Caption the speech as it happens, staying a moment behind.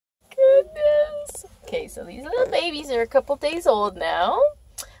Okay, so these little babies are a couple days old now.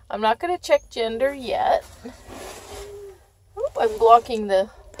 I'm not going to check gender yet. Oop, I'm blocking the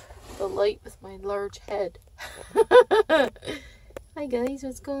light with my large head. Hi guys,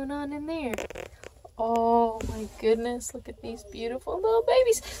 what's going on in there? Oh my goodness, look at these beautiful little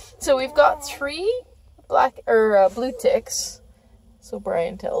babies. So we've got 3 blue ticks. So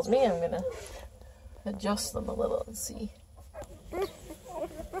Brian tells me. I'm going to adjust them a little and see.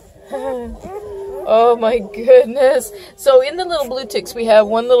 Oh my goodness. So in the little blue ticks we have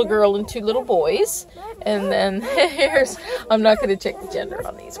 1 little girl and 2 little boys. And then I'm not going to check the gender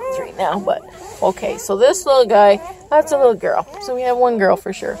on these ones right now, but okay. So this little guy, that's a little girl. So we have 1 girl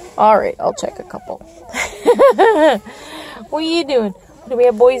for sure. All right, I'll check a couple. What are you doing? Do we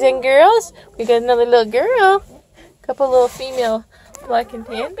have boys and girls? We got another little girl. A couple little female black and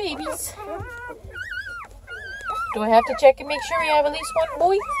tan babies. Do I have to check and make sure we have at least 1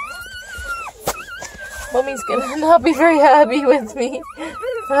 boy? Mommy's gonna not be very happy with me.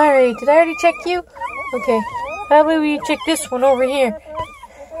 Alright, did I already check you? Okay, how about we check this one over here?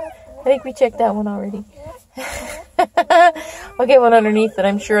 I think we checked that one already. I'll get one underneath that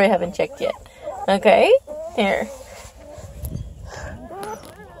I'm sure I haven't checked yet. Okay, here.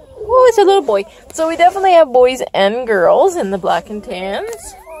 Oh, it's a little boy. So we definitely have boys and girls in the black and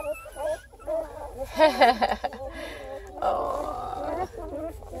tans. Oh,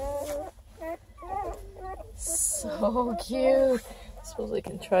 so cute. I suppose I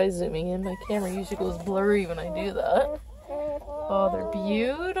can try zooming in. My camera usually goes blurry when I do that. Oh, they're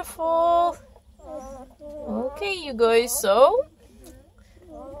beautiful. Okay, you guys, so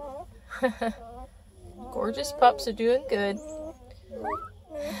gorgeous pups are doing good.